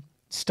daytime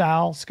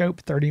style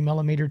scope, 30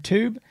 millimeter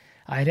tube.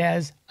 It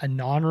has a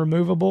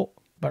non-removable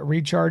but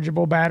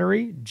rechargeable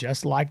battery,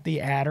 just like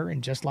the adder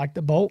and just like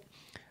the Bolt.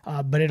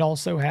 But it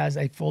also has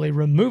a fully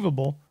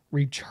removable,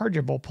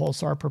 rechargeable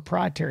Pulsar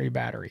proprietary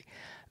battery.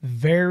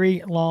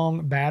 Very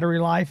long battery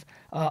life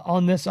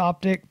on this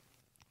optic.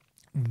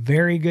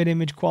 Very good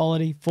image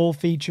quality, full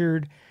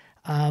featured.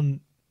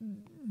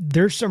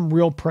 There's some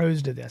real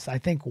pros to this. I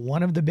think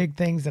one of the big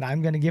things that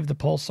I'm going to give the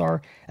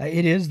Pulsar,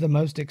 it is the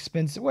most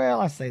expensive.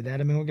 Well, I say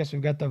that. I mean, I guess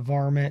we've got the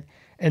Varmint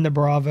and the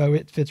Bravo.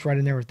 It fits right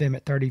in there with them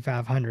at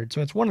 $3,500.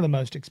 So it's one of the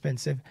most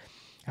expensive.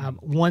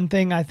 One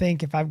thing I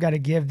think, if I've got to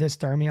give this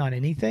Thermion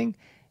anything,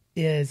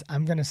 is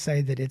I'm going to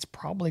say that it's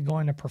probably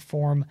going to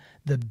perform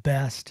the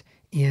best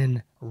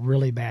in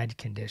really bad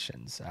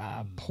conditions.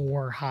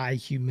 Poor, high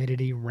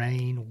humidity,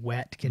 rain,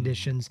 wet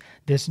conditions.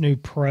 This new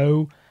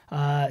Pro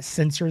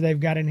sensor they've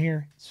got in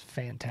here, it's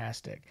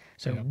fantastic.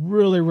 So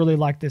really, really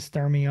like this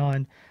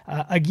Thermion.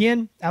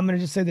 Again, I'm going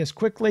to just say this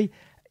quickly.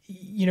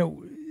 You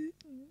know,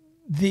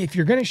 if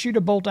you're going to shoot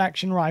a bolt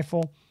action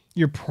rifle,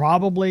 you're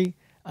probably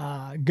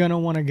going to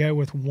want to go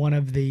with one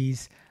of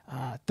these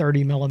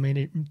 30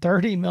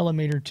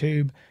 millimeter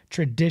tube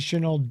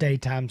traditional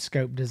daytime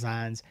scope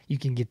designs. You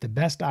can get the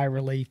best eye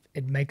relief.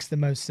 It makes the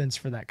most sense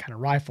for that kind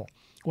of rifle.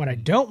 What I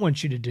don't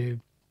want you to do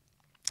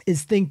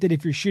is think that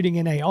if you're shooting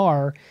an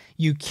AR,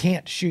 you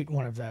can't shoot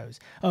one of those.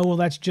 Oh, well,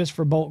 that's just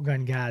for bolt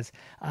gun guys.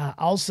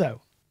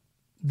 Also,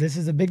 this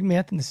is a big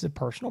myth and this is a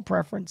personal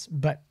preference,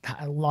 but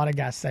a lot of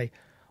guys say,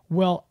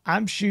 well,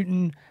 I'm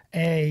shooting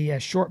a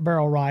short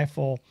barrel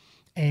rifle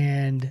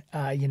and,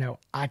 you know,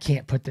 I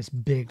can't put this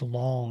big,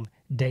 long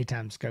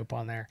daytime scope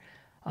on there.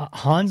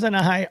 Hans and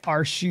I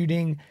are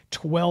shooting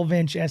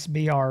 12-inch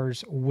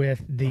SBRs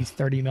with these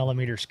 30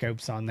 millimeter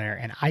scopes on there,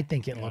 and I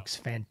think it looks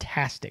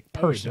fantastic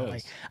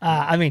personally.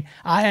 I mean,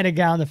 I had a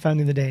guy on the phone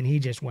the other day, and he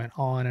just went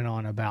on and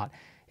on about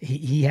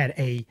he had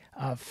a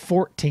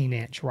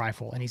 14-inch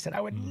rifle, and he said,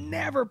 I would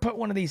never put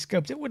one of these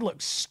scopes. It would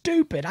look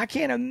stupid. I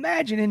can't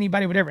imagine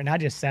anybody would ever. And I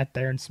just sat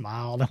there and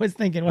smiled. I was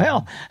thinking,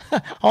 well,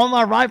 all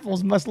my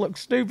rifles must look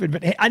stupid.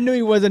 But I knew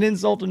he wasn't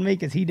insulting me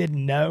because he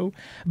didn't know.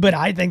 But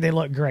I think they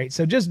look great.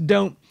 So just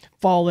don't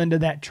fall into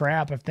that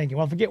trap of thinking,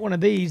 well, if I get one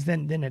of these,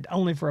 then it's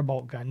only for a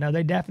bolt gun. No,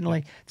 they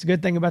definitely, it's a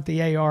good thing about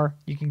the AR.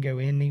 You can go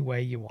any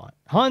way you want.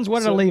 Hans, what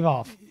did I leave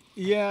off?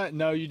 Yeah,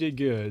 no, you did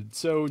good.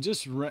 So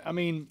just, I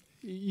mean,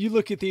 you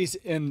look at these,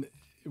 and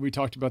we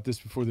talked about this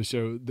before the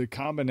show, the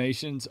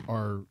combinations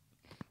are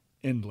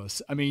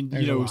endless. I mean,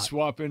 you know,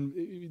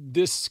 swapping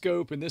this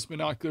scope and this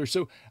binocular.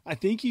 So I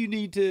think you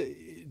need to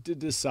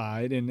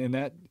decide, and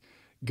that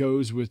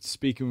goes with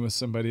speaking with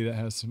somebody that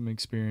has some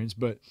experience.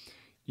 But,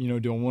 you know,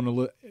 do I want a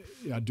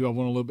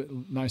little bit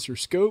nicer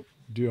scope?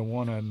 Do I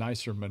want a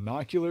nicer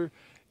binocular?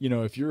 You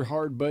know, if your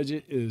hard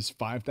budget is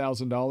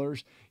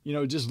 $5,000, you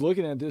know, just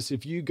looking at this,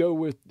 if you go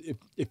with,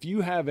 if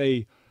you have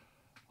a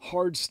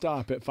hard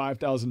stop at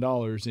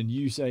 $5,000 and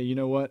you say, you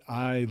know what,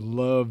 I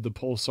love the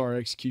Pulsar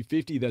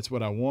XQ50, that's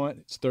what I want,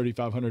 it's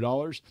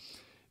 $3,500,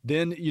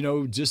 then, you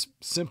know, just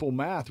simple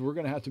math, we're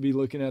going to have to be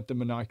looking at the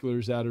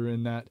binoculars that are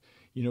in that,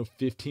 you know,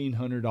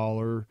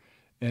 $1,500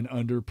 and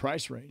under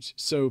price range.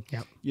 So,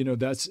 you know,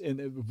 that's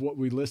what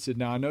we listed.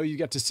 Now, I know you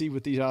got to see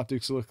what these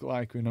optics look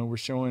like. You know, we're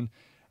showing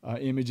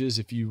images.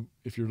 If you're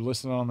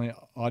listening on the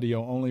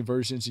audio only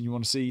versions and you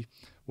want to see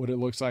what it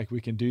looks like,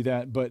 we can do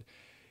that. But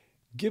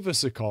give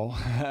us a call,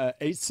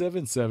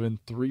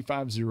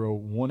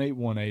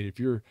 877-350-1818. If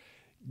you're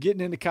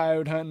getting into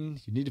coyote hunting,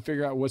 you need to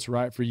figure out what's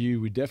right for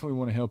you. We definitely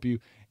want to help you.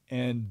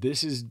 And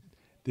this isn't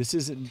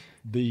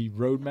the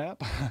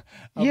roadmap,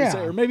 I would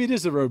say, or maybe it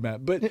is the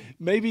roadmap, but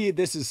maybe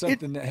this is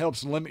something that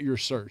helps limit your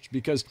search,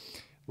 because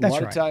a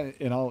lot of time,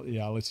 and I'll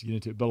let you get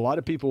into it, but a lot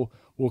of people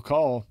will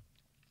call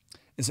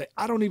and say,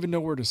 I don't even know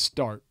where to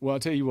start. Well, I'll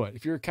tell you what,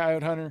 if you're a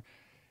coyote hunter,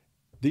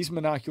 these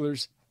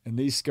binoculars and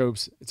these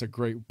scopes, it's a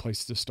great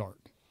place to start.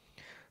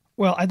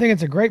 Well, I think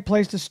it's a great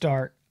place to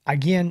start.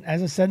 Again,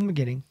 as I said in the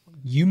beginning,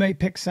 you may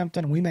pick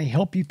something. We may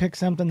help you pick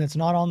something that's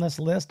not on this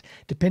list,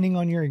 depending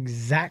on your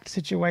exact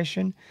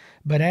situation.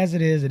 But as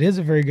it is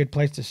a very good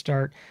place to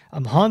start.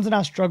 Hans and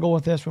I struggled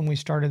with this when we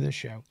started this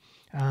show.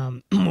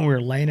 We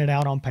were laying it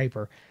out on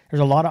paper. There's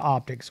a lot of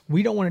optics.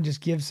 We don't want to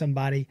just give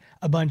somebody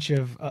a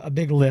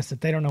big list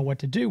that they don't know what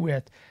to do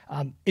with.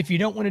 If you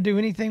don't want to do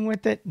anything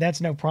with it,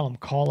 that's no problem.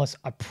 Call us.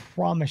 I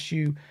promise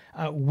you,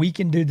 we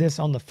can do this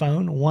on the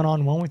phone,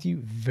 one-on-one with you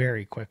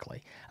very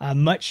quickly.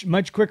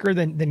 Much quicker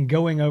than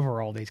going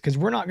over all these, because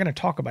we're not going to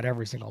talk about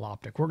every single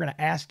optic. We're going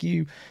to ask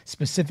you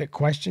specific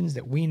questions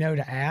that we know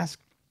to ask.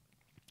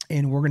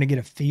 And we're going to get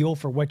a feel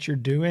for what you're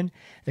doing,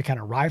 the kind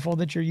of rifle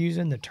that you're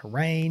using, the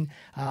terrain,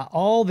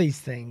 all these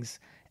things.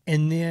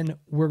 And then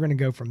we're going to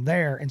go from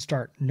there and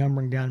start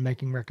numbering down and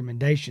making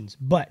recommendations.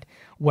 But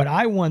what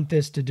I want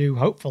this to do,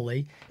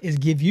 hopefully, is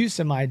give you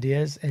some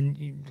ideas. And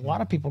a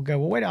lot of people go,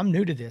 well, wait, I'm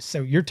new to this.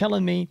 So you're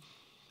telling me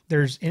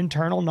there's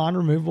internal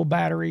non-removable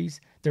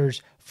batteries.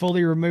 There's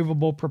fully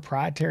removable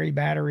proprietary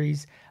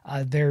batteries.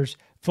 There's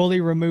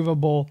fully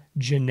removable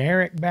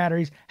generic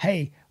batteries.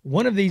 Hey,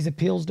 one of these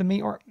appeals to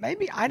me, or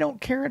maybe I don't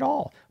care at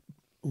all.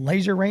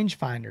 Laser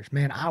rangefinders,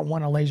 man, I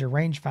want a laser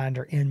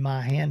rangefinder in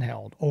my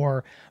handheld,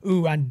 or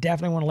ooh, I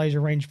definitely want a laser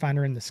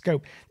rangefinder in the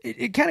scope.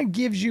 It kind of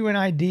gives you an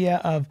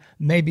idea of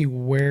maybe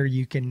where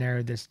you can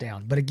narrow this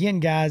down. But again,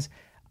 guys,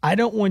 I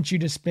don't want you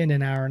to spend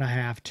an hour and a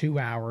half, 2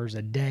 hours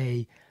a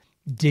day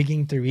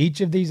digging through each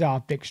of these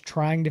optics,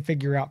 trying to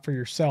figure out for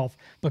yourself,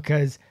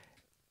 because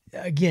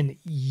again,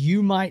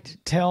 you might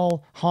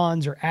tell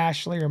Hans or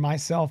Ashley or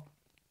myself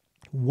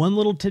one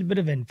little tidbit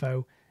of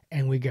info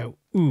and we go,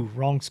 ooh,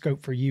 wrong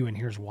scope for you, and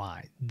here's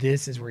why.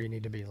 This is where you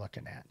need to be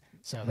looking at.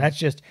 So that's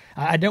just,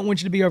 I don't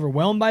want you to be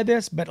overwhelmed by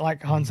this, but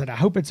like Hans said, I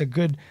hope it's a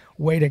good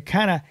way to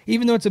kind of,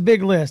 even though it's a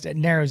big list, it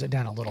narrows it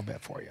down a little bit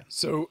for you.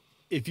 So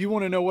if you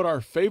want to know what our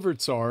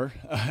favorites are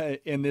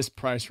in this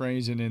price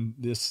range and in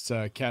this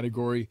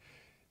category,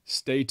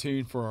 stay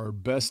tuned for our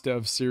best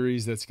of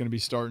series that's going to be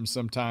starting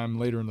sometime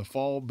later in the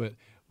fall. But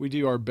we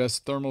do our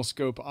best thermal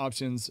scope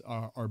options,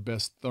 our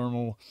best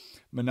thermal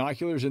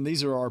monoculars, and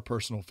these are our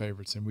personal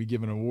favorites. And we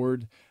give an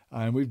award,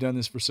 and we've done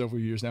this for several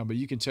years now, but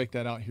you can check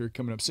that out here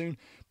coming up soon.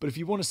 But if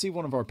you want to see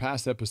one of our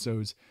past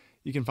episodes,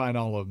 you can find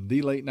all of them,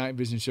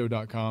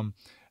 thelatenightVisionShow.com.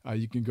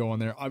 You can go on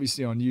there.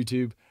 Obviously on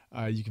YouTube,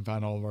 you can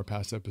find all of our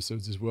past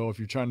episodes as well. If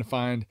you're trying to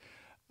find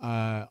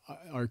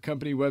our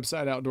company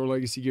website,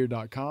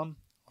 outdoorlegacygear.com,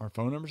 our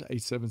phone number is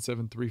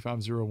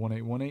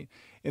 877-350-1818.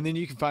 And then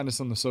you can find us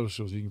on the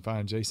socials. You can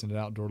find Jason at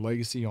Outdoor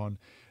Legacy on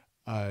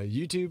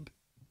YouTube,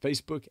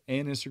 Facebook,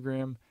 and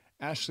Instagram.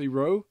 Ashley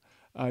Rowe,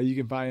 you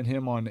can find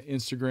him on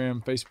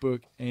Instagram,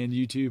 Facebook, and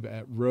YouTube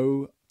at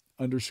Rowe_ETX,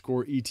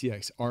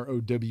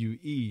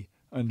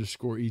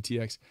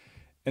 ROWE_ETX.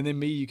 And then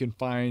me, you can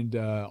find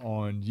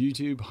on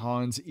YouTube,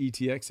 Hans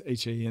ETX,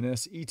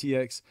 HANS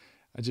ETX.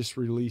 I just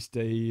released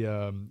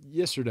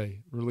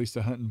yesterday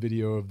a hunting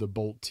video of the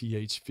Bolt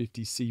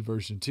TH50C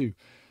version 2.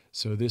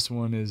 So this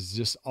one is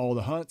just all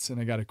the hunts,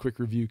 and I got a quick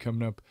review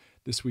coming up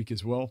this week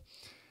as well.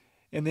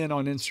 And then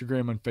on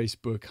Instagram and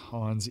Facebook,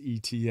 Hans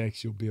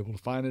ETX, you'll be able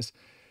to find us.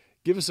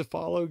 Give us a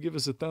follow, give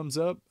us a thumbs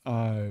up.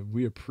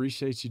 We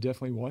appreciate you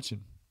definitely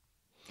watching.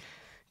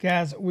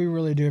 Guys, we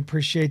really do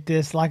appreciate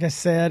this. Like I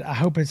said, I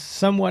hope it's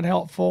somewhat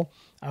helpful.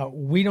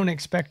 We don't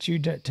expect you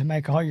to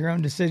make all your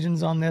own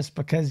decisions on this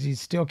because you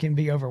still can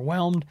be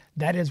overwhelmed.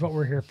 That is what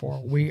we're here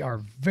for. We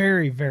are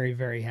very, very,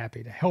 very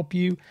happy to help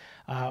you.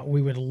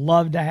 We would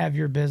love to have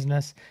your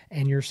business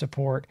and your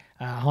support.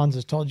 Hans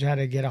has told you how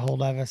to get a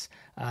hold of us.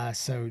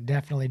 So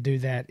definitely do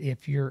that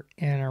if you're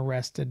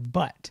interested.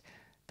 But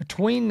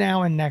between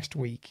now and next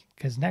week,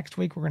 because next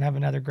week we're going to have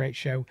another great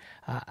show.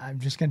 I'm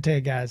just going to tell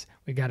you guys,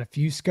 we got a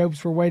few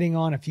scopes we're waiting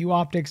on, a few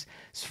optics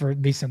for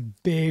be some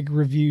big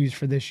reviews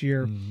for this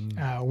year.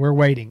 We're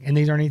waiting, and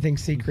these aren't anything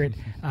secret.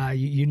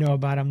 You know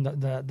about them,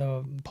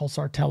 the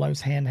Pulsar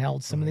Telos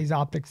handheld, some of these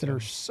optics that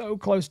are so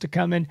close to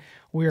coming.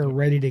 We are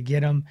ready to get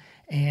them,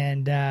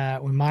 and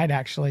we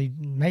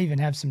may even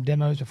have some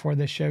demos before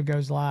this show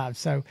goes live.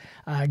 So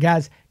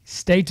guys,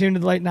 stay tuned to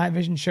the Late Night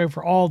Vision Show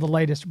for all the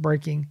latest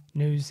breaking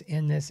news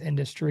in this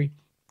industry.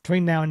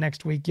 Between now and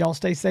next week, y'all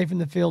stay safe in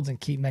the fields and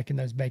keep making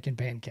those bacon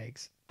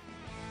pancakes.